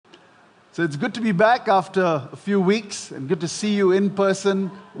So it's good to be back after a few weeks and good to see you in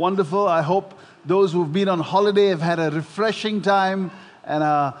person. Wonderful. I hope those who've been on holiday have had a refreshing time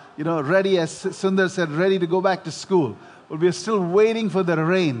and ready, as Sundar said, ready to go back to school. But we're still waiting for the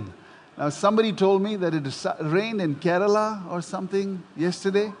rain. Now, somebody told me that it rained in Kerala or something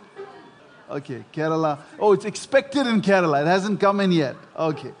yesterday. Okay, Kerala. Oh, it's expected in Kerala. It hasn't come in yet.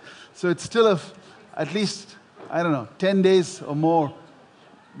 Okay. So it's still at least, 10 days or more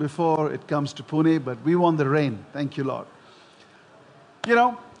before it comes to Pune, but we want the rain. Thank you, Lord.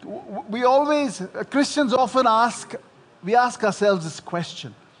 Christians often ask ourselves this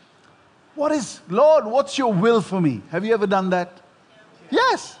question. Lord, what's your will for me? Have you ever done that?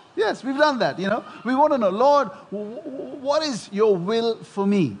 Yes, we've done that, We want to know, Lord, what is your will for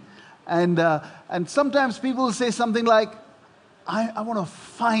me? And sometimes people will say something like, I want to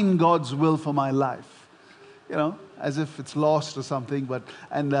find God's will for my life, as if it's lost or something. We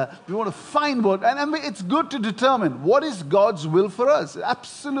want to find and it's good to determine what is God's will for us.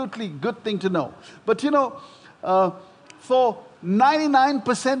 Absolutely good thing to know. But for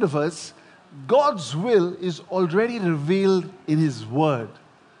 99% of us, God's will is already revealed in His Word.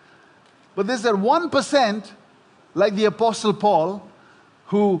 But there's that 1%, like the Apostle Paul,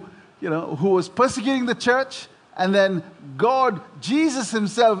 who was persecuting the church, and then Jesus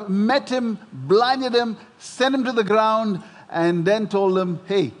Himself met him, blinded him, sent him to the ground, and then told him,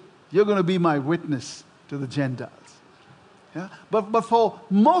 hey, you're going to be my witness to the Gentiles. Yeah? But for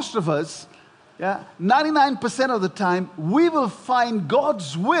most of us, 99% of the time, we will find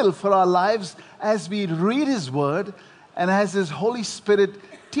God's will for our lives as we read His Word and as His Holy Spirit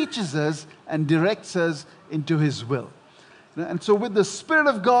teaches us and directs us into His will. And so with the Spirit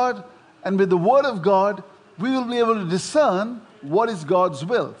of God and with the Word of God, we will be able to discern what is God's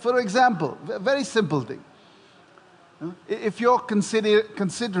will. For example, a very simple thing. If you're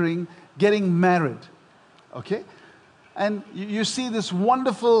considering getting married, okay, and you see this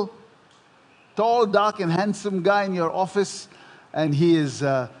wonderful, tall, dark, and handsome guy in your office, and he is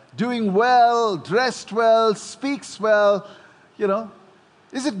doing well, dressed well, speaks well,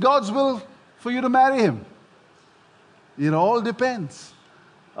 is it God's will for you to marry him? It all depends.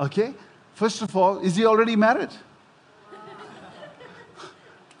 Okay? First of all, is he already married?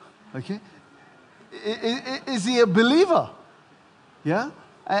 Okay? Is he a believer? Yeah?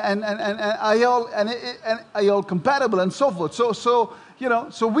 And are you all compatible and so forth?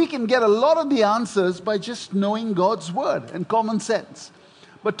 So we can get a lot of the answers by just knowing God's Word and common sense.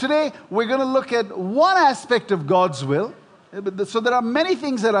 But today, we're going to look at one aspect of God's will. So there are many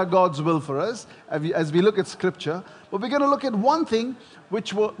things that are God's will for us as we look at Scripture. But we're going to look at one thing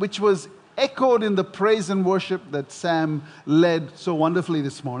which was echoed in the praise and worship that Sam led so wonderfully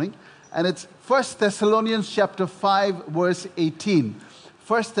this morning. And it's 1 Thessalonians chapter 5, verse 18.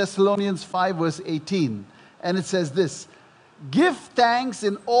 1 Thessalonians 5, verse 18. And it says this, "Give thanks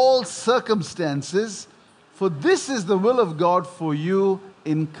in all circumstances, for this is the will of God for you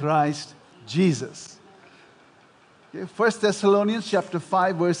in Christ Jesus." Okay, 1 Thessalonians chapter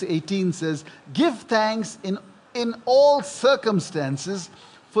 5, verse 18 says, "Give thanks in all circumstances,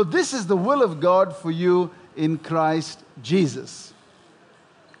 for this is the will of God for you in Christ Jesus."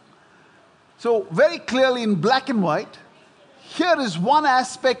 So very clearly in black and white, here is one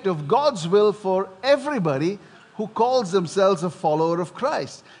aspect of God's will for everybody who calls themselves a follower of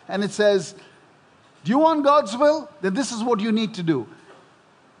Christ. And it says, do you want God's will? Then this is what you need to do.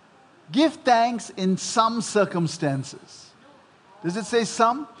 Give thanks in some circumstances. Does it say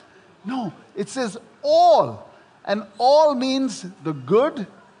some? No, it says all. And all means the good,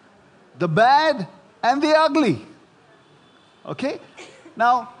 the bad, and the ugly. Okay?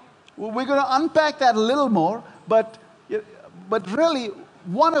 Now, we're going to unpack that a little more, but really,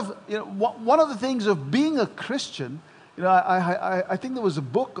 one of the things of being a Christian, I think there was a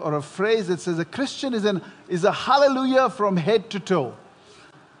book or a phrase that says a Christian is a hallelujah from head to toe.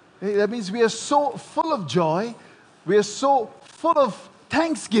 That means we are so full of joy, we are so full of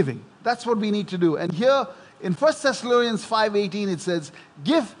thanksgiving. That's what we need to do. And here in 1 Thessalonians 5:18 it says,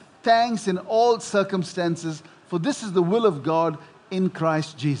 "Give thanks in all circumstances, for this is the will of God in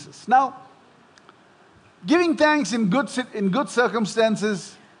Christ Jesus." Now, giving thanks in good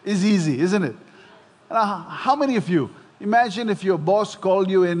circumstances is easy, isn't it? How many of you, imagine if your boss called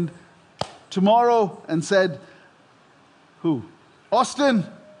you in tomorrow and said, "Who? Austin,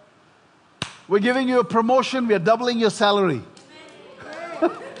 we're giving you a promotion, we're doubling your salary."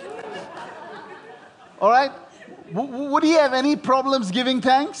 All right? Would he have any problems giving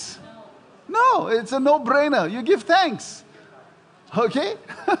thanks? No, it's a no-brainer. You give thanks. Okay?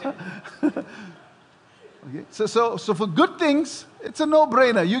 Okay. So for good things, It's a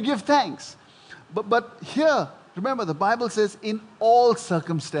no-brainer. You give thanks. But here, remember, the Bible says in all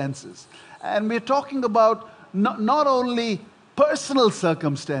circumstances. And we're talking about not only personal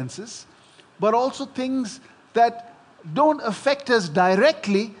circumstances, but also things that don't affect us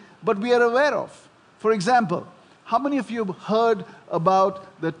directly, but we are aware of. For example, how many of you have heard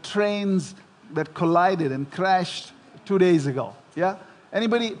about the trains that collided and crashed 2 days ago? Yeah?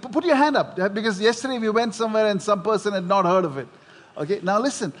 Anybody? Put your hand up, because yesterday we went somewhere and some person had not heard of it. Okay, now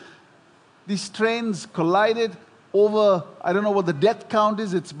listen. These trains collided over, I don't know what the death count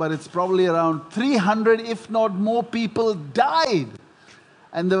is, but it's probably around 300, if not more people died.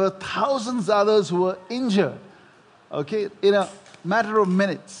 And there were thousands others who were injured. Okay, in a matter of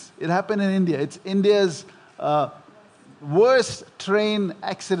minutes. It happened in India. It's India's worst train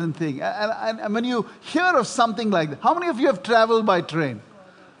accident thing. And when you hear of something like that, how many of you have traveled by train?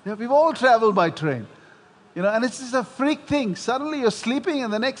 Yeah, we've all traveled by train. And it's just a freak thing. Suddenly you're sleeping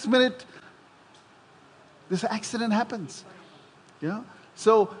and the next minute, this accident happens.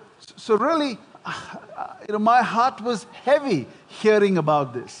 So really, my heart was heavy hearing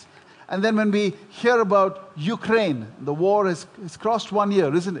about this. And then when we hear about Ukraine, the war has crossed 1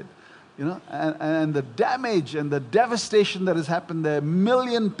 year, isn't it? And the damage and the devastation that has happened there. 1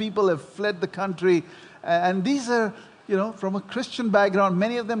 million people have fled the country. And these are, from a Christian background.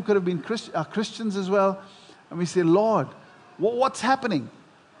 Many of them could have been Christians as well. And we say, Lord, what's happening?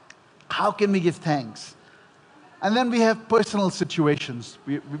 How can we give thanks? And then we have personal situations.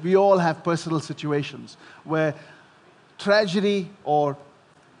 We all have personal situations where tragedy or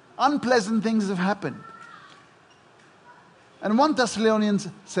unpleasant things have happened. And 1 Thessalonians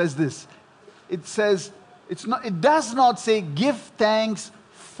says this. It says, it does not say give thanks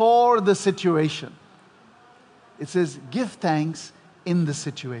for the situation. It says give thanks in the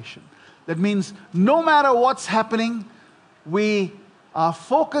situation. That means no matter what's happening, our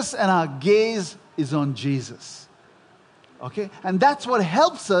focus and our gaze is on Jesus. Okay? And that's what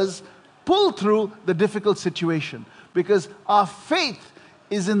helps us pull through the difficult situation. Because our faith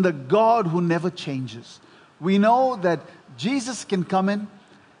is in the God who never changes. We know that Jesus can come in,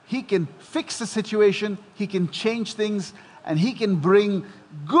 He can fix the situation, He can change things, and He can bring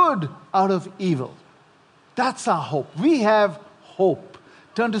good out of evil. That's our hope. We have hope.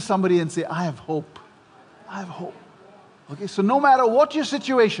 Turn to somebody and say, I have hope. I have hope. Okay, so no matter what your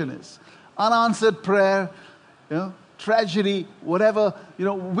situation is, unanswered prayer, tragedy, whatever,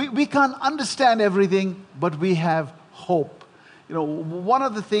 we can't understand everything, but we have hope. One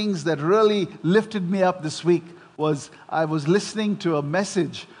of the things that really lifted me up this week was I was listening to a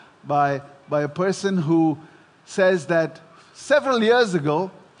message by a person who says that several years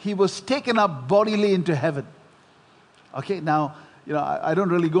ago, he was taken up bodily into heaven. Okay, now, I don't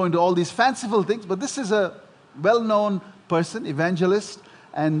really go into all these fanciful things, but this is a well-known person, evangelist,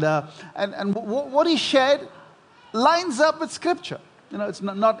 and what he shared lines up with Scripture. It's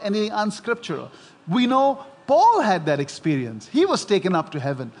not anything unscriptural. We know Paul had that experience. He was taken up to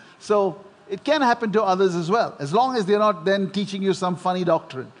heaven. So it can happen to others as well, as long as they're not then teaching you some funny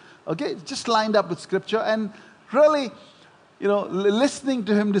doctrine. Okay, it's just lined up with Scripture. And really, listening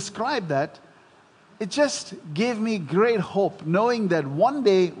to him describe that, it just gave me great hope, knowing that one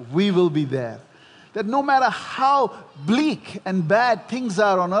day we will be there. That no matter how bleak and bad things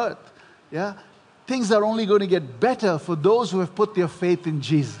are on earth, things are only going to get better for those who have put their faith in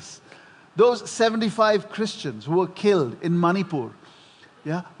Jesus. Those 75 Christians who were killed in Manipur,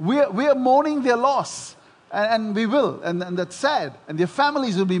 we are mourning their loss, and we will, and that's sad, and their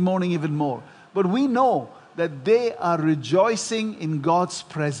families will be mourning even more. But we know that they are rejoicing in God's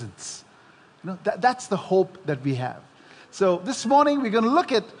presence. That's the hope that we have. So this morning we're going to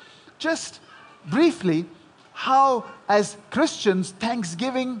look at just briefly how, as Christians,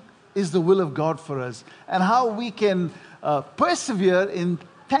 thanksgiving is the will of God for us, and how we can persevere in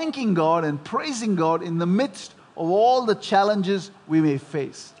thanking God and praising God in the midst of all the challenges we may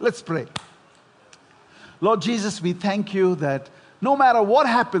face. Let's pray. Lord Jesus, we thank you that no matter what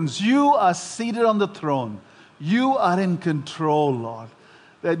happens, you are seated on the throne. You are in control, Lord.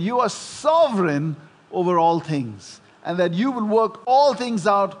 That you are sovereign over all things, and that you will work all things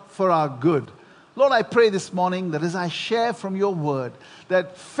out for our good. Lord, I pray this morning that as I share from your word,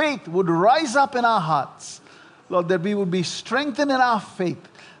 that faith would rise up in our hearts. Lord, that we would be strengthened in our faith,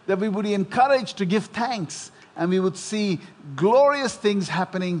 that we would be encouraged to give thanks, and we would see glorious things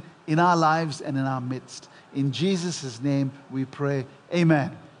happening in our lives and in our midst. In Jesus' name we pray.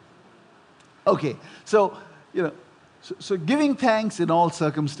 Amen. Okay, so giving thanks in all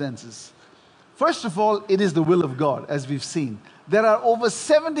circumstances. First of all, it is the will of God, as we've seen. There are over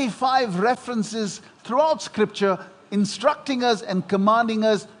 75 references throughout Scripture instructing us and commanding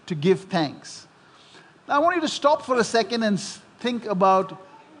us to give thanks. Now, I want you to stop for a second and think about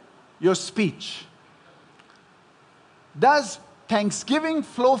your speech. Does thanksgiving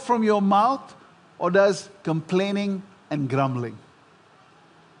flow from your mouth, or does complaining and grumbling?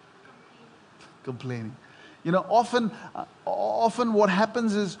 Complaining. You know, often what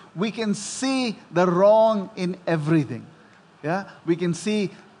happens is we can see the wrong in everything. Yeah, we can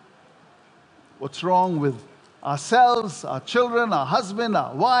see what's wrong with ourselves, our children, our husband,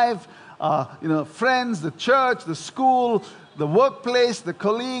 our wife, friends, the church, the school, the workplace, the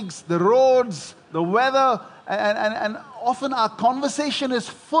colleagues, the roads, the weather, and often our conversation is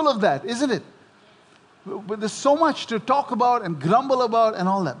full of that, isn't it? But there's so much to talk about and grumble about and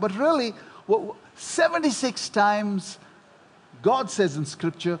all that. But really, 76 times God says in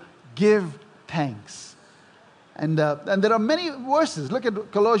Scripture, give thanks. And there are many verses. Look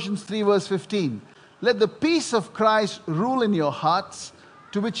at Colossians 3 verse 15. Let the peace of Christ rule in your hearts,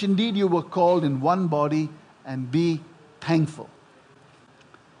 to which indeed you were called in one body, and be thankful.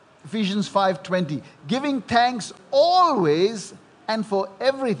 Ephesians 5:20. Giving thanks always and for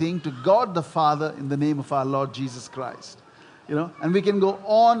everything to God the Father in the name of our Lord Jesus Christ. And we can go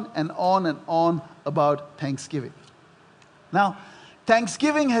on and on and on about thanksgiving. Now,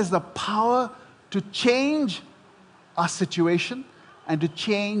 thanksgiving has the power to change our situation and to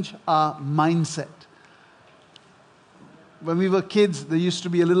change our mindset. When we were kids, there used to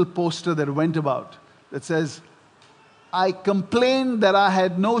be a little poster that went about that says, I complained that I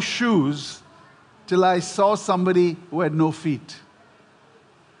had no shoes till I saw somebody who had no feet.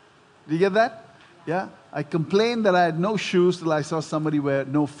 Do you get that? Yeah? I complained that I had no shoes till I saw somebody who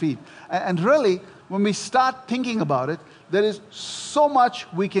had no feet. And really, when we start thinking about it, there is so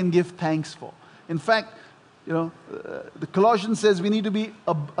much we can give thanks for. In fact, the Colossians says we need to be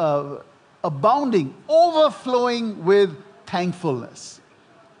abounding, overflowing with thankfulness.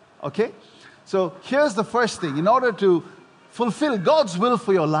 Okay? So here's the first thing. In order to fulfill God's will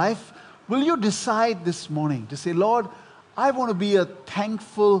for your life, will you decide this morning to say, Lord, I want to be a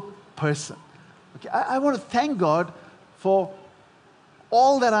thankful person. Okay? I want to thank God for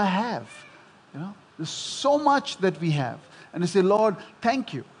all that I have. There's so much that we have. And to say, Lord,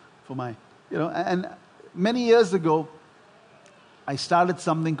 thank you for my, and many years ago, I started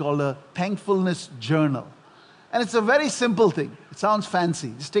something called a thankfulness journal. And it's a very simple thing. It sounds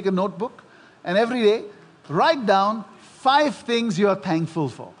fancy. Just take a notebook and every day write down 5 things you are thankful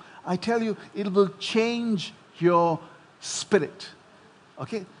for. I tell you, it will change your spirit.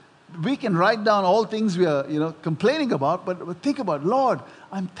 Okay? We can write down all things we are, complaining about, but think about, Lord,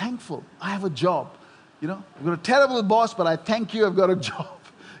 I'm thankful. I have a job. I've got a terrible boss, but I thank you, I've got a job.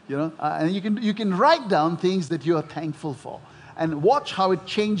 And you can write down things that you are thankful for, and watch how it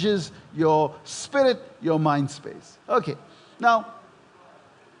changes your spirit, your mind space. Okay, now,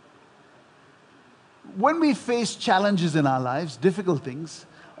 when we face challenges in our lives, difficult things,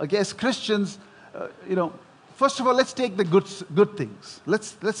 okay, as Christians, first of all, let's take the good things.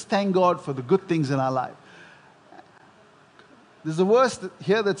 Let's thank God for the good things in our life. There's a verse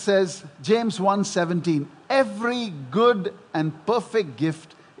here that says, James 1:17, every good and perfect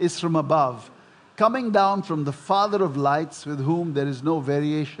gift is from above, coming down from the Father of lights, with whom there is no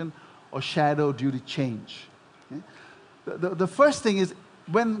variation or shadow due to change. Okay? The first thing is,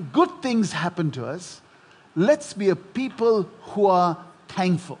 when good things happen to us, let's be a people who are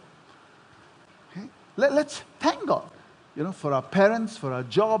thankful. Okay? Let's thank God, for our parents, for our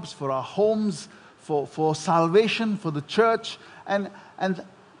jobs, for our homes, for salvation, for the church. And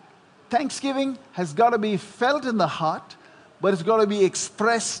thanksgiving has got to be felt in the heart, but it's got to be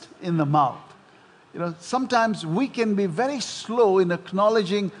expressed in the mouth. Sometimes we can be very slow in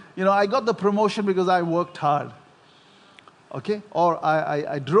acknowledging, I got the promotion because I worked hard. Okay? Or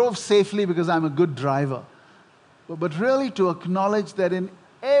I drove safely because I'm a good driver. But really to acknowledge that in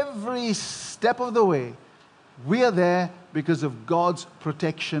every step of the way, we are there because of God's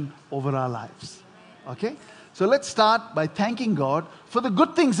protection over our lives. Okay? So let's start by thanking God for the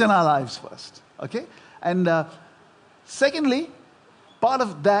good things in our lives first. Okay? And secondly, part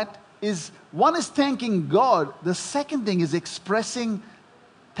of that is, one is thanking God. The second thing is expressing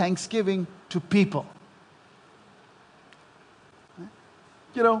thanksgiving to people.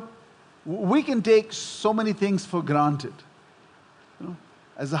 We can take so many things for granted.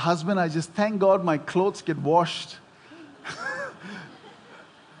 As a husband, I just thank God my clothes get washed.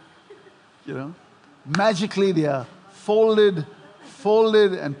 Magically they are folded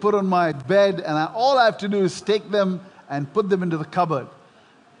and put on my bed, and all I have to do is take them and put them into the cupboard.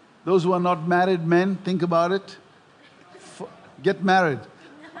 Those who are not married men, think about it. Get married,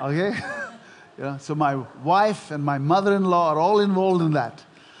 okay? So my wife and my mother-in-law are all involved in that.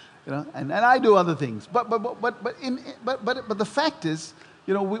 And I do other things. But the fact is,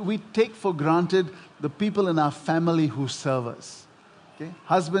 we take for granted the people in our family who serve us. Okay?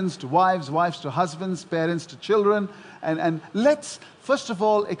 Husbands to wives, wives to husbands, parents to children. And let's, first of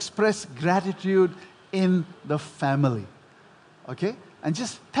all, express gratitude in the family. Okay? And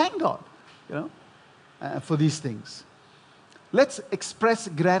just thank God, for these things. Let's express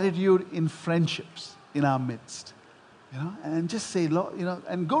gratitude in friendships in our midst. And just say, Lord,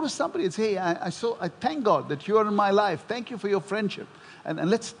 and go to somebody and say, hey, I thank God that you are in my life. Thank you for your friendship. And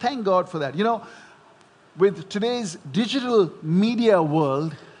let's thank God for that. With today's digital media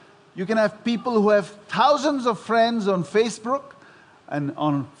world, you can have people who have thousands of friends on Facebook and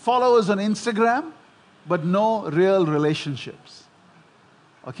on followers on Instagram, but no real relationships.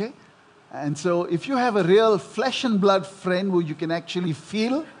 Okay? And so if you have a real flesh and blood friend who you can actually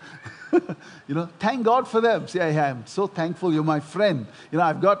feel, thank God for them. Say, I am so thankful you're my friend.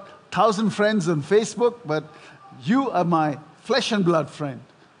 I've got 1,000 friends on Facebook, but you are my flesh and blood friend.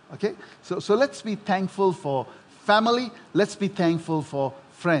 Okay? So let's be thankful for family. Let's be thankful for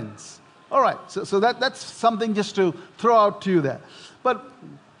friends. All right. So that's something just to throw out to you there. But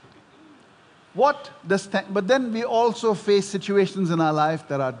but then we also face situations in our life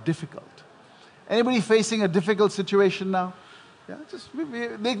that are difficult. Anybody facing a difficult situation now? Yeah,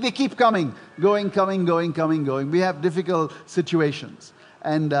 they keep coming. We have difficult situations.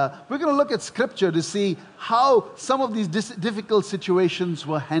 And we're going to look at Scripture to see how some of these difficult situations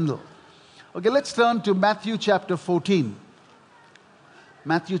were handled. Okay, let's turn to Matthew chapter 14.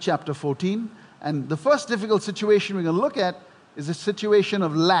 Matthew chapter 14. And the first difficult situation we're going to look at is a situation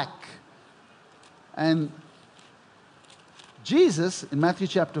of lack. And Jesus, in Matthew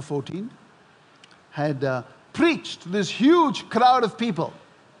chapter 14, had preached to this huge crowd of people.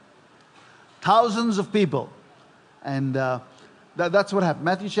 Thousands of people. And that's what happened.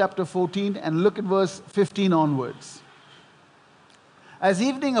 Matthew chapter 14, and look at verse 15 onwards. As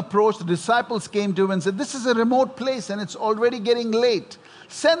evening approached, the disciples came to him and said, this is a remote place and it's already getting late.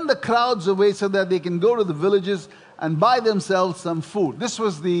 Send the crowds away so that they can go to the villages and buy themselves some food. This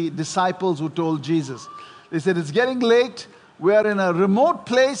was the disciples who told Jesus. They said, it's getting late. We are in a remote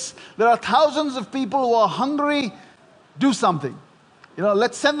place. There are thousands of people who are hungry. Do something.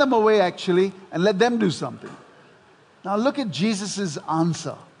 Let's send them away actually and let them do something. Now look at Jesus'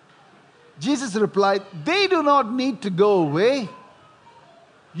 answer. Jesus replied, they do not need to go away.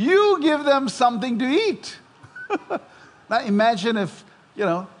 You give them something to eat. Now imagine if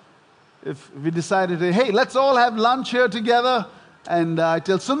we decided, hey, let's all have lunch here together, and I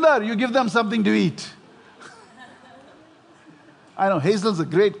tell Sundar, you give them something to eat. I know Hazel's a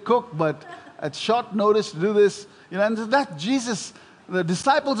great cook, but at short notice to do this, and that Jesus, the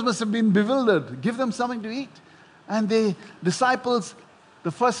disciples must have been bewildered. Give them something to eat. And the disciples,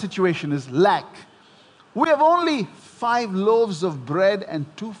 the first situation is lack. We have only 5 loaves of bread and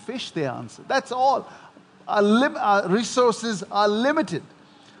 2 fish, they answered. That's all. Our resources are limited.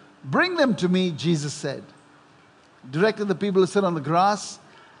 Bring them to me, Jesus said. Directed the people to sit on the grass,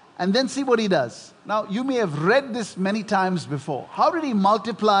 and then see what he does. Now, you may have read this many times before. How did he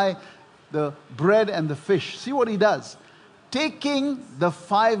multiply the bread and the fish? See what he does. Taking the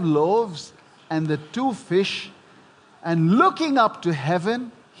 5 loaves and the 2 fish, and looking up to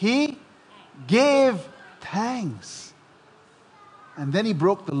heaven, he gave thanks. And then he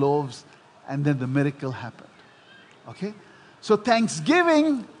broke the loaves, and then the miracle happened. Okay? So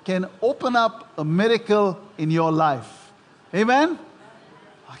thanksgiving can open up a miracle in your life. Amen?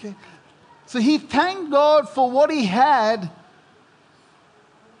 Okay. So he thanked God for what he had,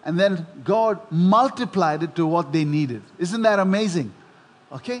 and then God multiplied it to what they needed. Isn't that amazing?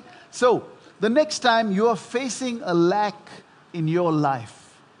 Okay? So the next time you are facing a lack in your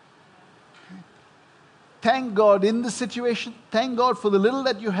life, thank God in the situation, thank God for the little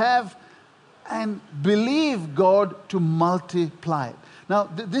that you have, and believe God to multiply it. Now,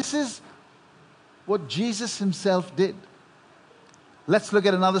 this is what Jesus himself did. Let's look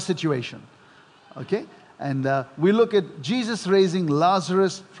at another situation. Okay? And we look at Jesus raising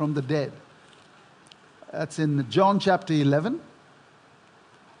Lazarus from the dead. That's in John chapter 11,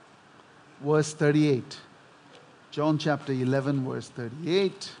 verse 38. John chapter 11, verse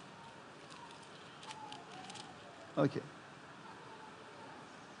 38. Okay.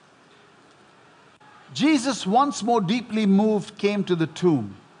 Jesus, once more deeply moved, came to the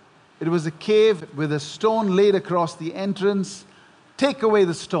tomb. It was a cave with a stone laid across the entrance. Take away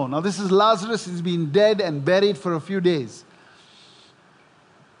the stone. Now this is Lazarus. He's been dead and buried for a few days.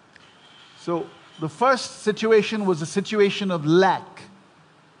 So the first situation was a situation of lack.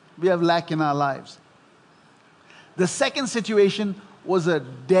 We have lack in our lives. The second situation was a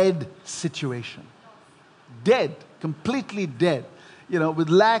dead situation. Dead, completely dead. With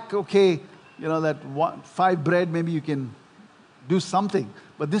lack, okay, that 5 bread, maybe you can do something.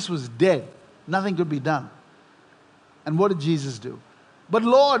 But this was dead. Nothing could be done. And what did Jesus do? "But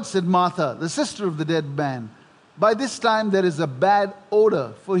Lord," said Martha, the sister of the dead man, "by this time there is a bad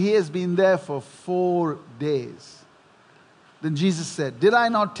odor, for he has been there for 4 days." Then Jesus said, "Did I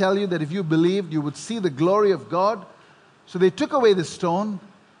not tell you that if you believed, you would see the glory of God?" So they took away the stone.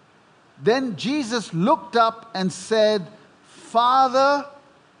 Then Jesus looked up and said, "Father,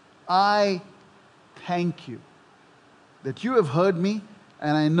 I thank you that you have heard me,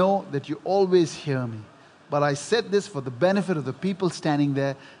 and I know that you always hear me. But I said this for the benefit of the people standing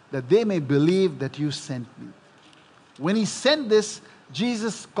there, that they may believe that you sent me." When he said this,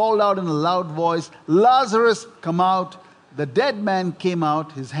 Jesus called out in a loud voice, "Lazarus, come out." The dead man came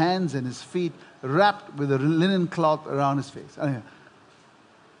out, his hands and his feet wrapped with a linen cloth around his face.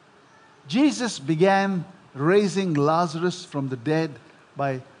 Jesus began raising Lazarus from the dead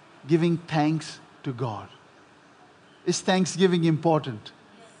by giving thanks to God. Is thanksgiving important?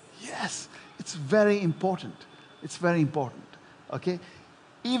 Yes, it's very important. It's very important. Okay?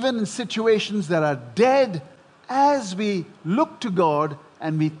 Even in situations that are dead, as we look to God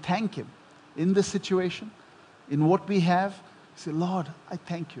and we thank Him in the situation, in what we have, say, "Lord, I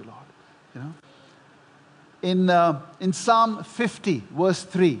thank you, Lord." In Psalm 50, verse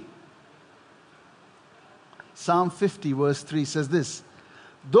 3, Psalm 50, verse 3 says this,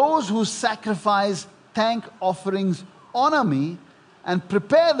 "Those who sacrifice thank offerings honor me and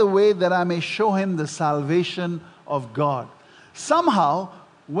prepare the way that I may show him the salvation of God." Somehow,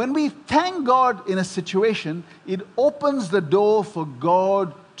 when we thank God in a situation, it opens the door for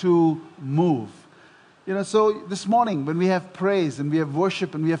God to move. So this morning when we have praise and we have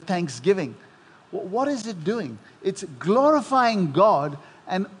worship and we have thanksgiving, what is it doing? It's glorifying God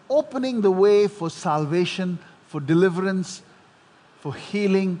and opening the way for salvation, for deliverance, for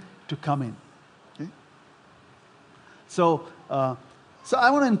healing to come in. Okay? So I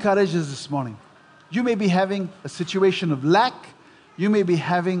want to encourage us this morning. You may be having a situation of lack. You may be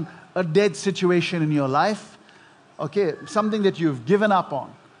having a dead situation in your life. Okay, something that you've given up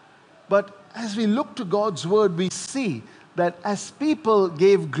on. But as we look to God's word, we see that as people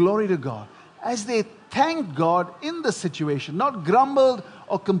gave glory to God, as they thanked God in the situation, not grumbled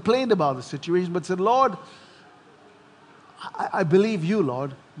or complained about the situation, but said, "Lord, I believe you,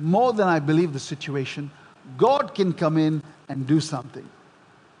 Lord, more than I believe the situation. God can come in and do something."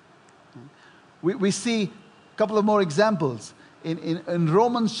 We see a couple of more examples. In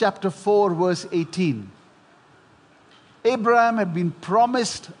Romans chapter 4, verse 18. Abraham had been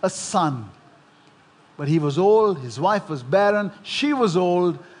promised a son, but he was old, his wife was barren, she was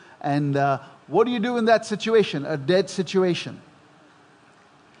old, and what do you do in that situation? A dead situation.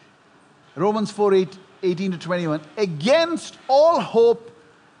 Romans 4, 18 to 21. "Against all hope,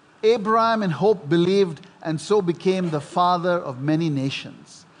 Abraham in hope believed, and so became the father of many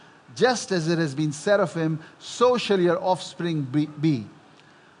nations. Just as it has been said of him, so shall your offspring be.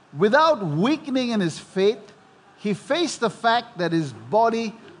 Without weakening in his faith, he faced the fact that his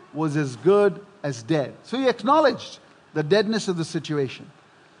body was as good as dead." So he acknowledged the deadness of the situation,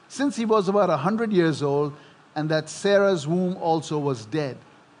 since he was about 100 years old, and that Sarah's womb also was dead.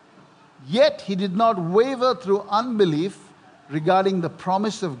 Yet he did not waver through unbelief regarding the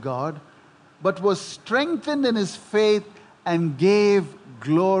promise of God, but was strengthened in his faith and gave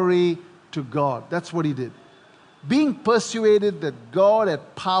glory to God. That's what he did. Being persuaded that God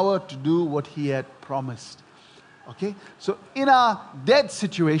had power to do what he had promised. Okay? So in our dead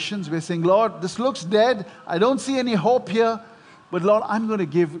situations, we're saying, "Lord, this looks dead. I don't see any hope here. But Lord, I'm going to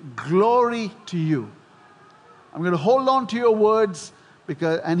give glory to you. I'm going to hold on to your words."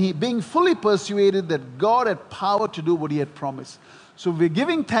 And being fully persuaded that God had power to do what he had promised. So we're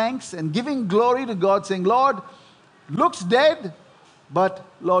giving thanks and giving glory to God, saying, "Lord, looks dead, but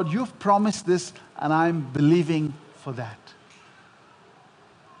Lord, you've promised this, and I'm believing for that."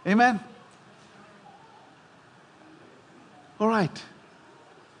 Amen? All right.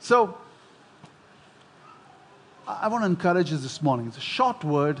 So I want to encourage us this morning. It's a short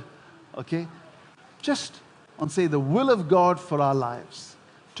word, okay? Just on, say, the will of God for our lives.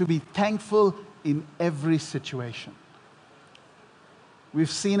 To be thankful in every situation. We've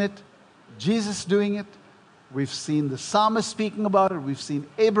seen it, Jesus doing it. We've seen the psalmist speaking about it. We've seen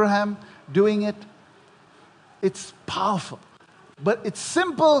Abraham doing it. It's powerful. But it's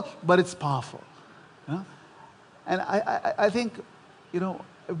simple, but it's powerful. And I think, it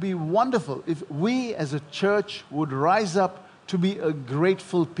would be wonderful if we as a church would rise up to be a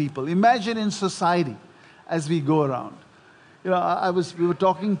grateful people. Imagine in society as we go around. You know, we were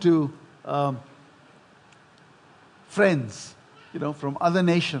talking to friends, you know, from other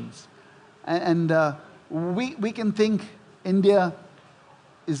nations. And we can think India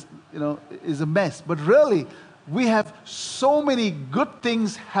is, you know, is a mess. But really, we have so many good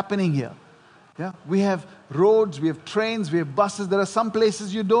things happening here. Yeah? We have roads, we have trains, we have buses. There are some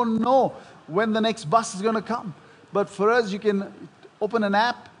places you don't know when the next bus is going to come. But for us, you can open an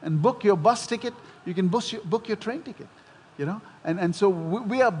app and book your bus ticket. You can book your train ticket. You know? And so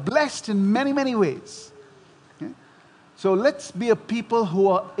we are blessed in many, many ways. Okay? So let's be a people who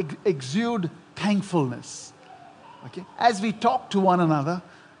are exude thankfulness. Okay? As we talk to one another,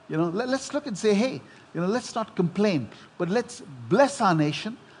 you know, let's look and say, hey, you know, let's not complain, but let's bless our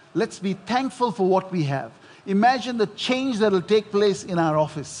nation. Let's be thankful for what we have. Imagine the change that will take place in our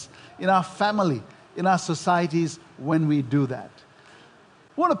office, in our family, in our societies when we do that.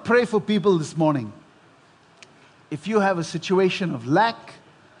 I want to pray for people this morning. If you have a situation of lack,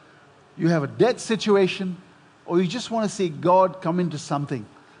 you have a debt situation, or you just want to see God come into something,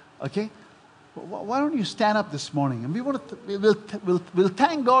 okay? Why don't you stand up this morning and we'll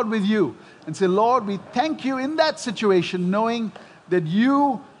thank God with you and say, Lord, we thank you in that situation, knowing that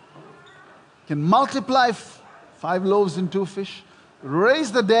you can multiply 5 loaves and 2 fish,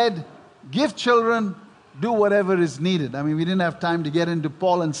 raise the dead, give children, do whatever is needed. I mean, we didn't have time to get into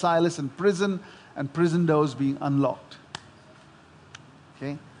Paul and Silas in prison and prison doors being unlocked.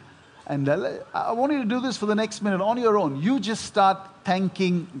 Okay? And I want you to do this for the next minute on your own. You just start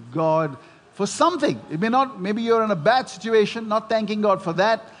thanking God for something. It may not, maybe you're in a bad situation, not thanking God for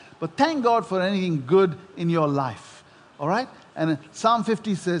that, but thank God for anything good in your life. All right? And Psalm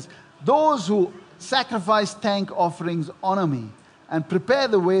 50 says, those who sacrifice thank offerings honor me and prepare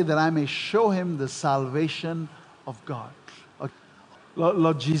the way that I may show him the salvation of God. Okay.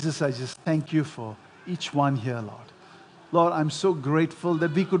 Lord Jesus, I just thank you for each one here, Lord. Lord, I'm so grateful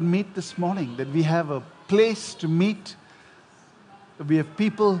that we could meet this morning, that we have a place to meet, that we have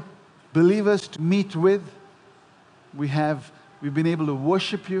people, believers to meet with. We've been able to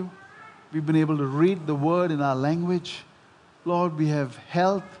worship you. We've been able to read the word in our language. Lord, we have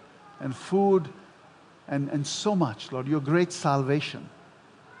health and food and so much, Lord, your great salvation.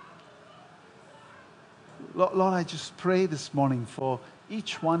 Lord, I just pray this morning for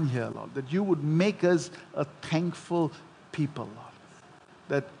each one here, Lord, that you would make us a thankful people, Lord.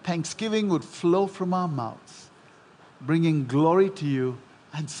 That thanksgiving would flow from our mouths, bringing glory to you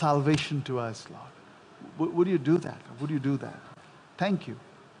and salvation to us, Lord. Would you do that? Would you do that? Thank you.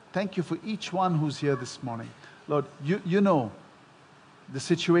 Thank you for each one who's here this morning. Lord, you know the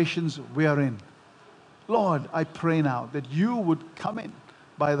situations we are in. Lord, I pray now that you would come in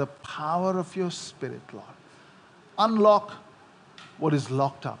by the power of your Spirit, Lord. Unlock what is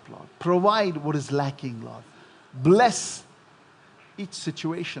locked up, Lord. Provide what is lacking, Lord. Bless each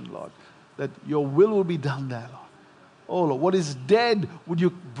situation, Lord, that your will be done there, Lord. Oh, Lord, what is dead, would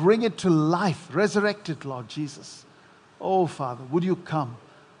you bring it to life, resurrect it, Lord Jesus. Oh, Father, would you come?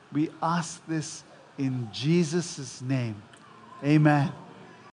 We ask this in Jesus' name. Amen.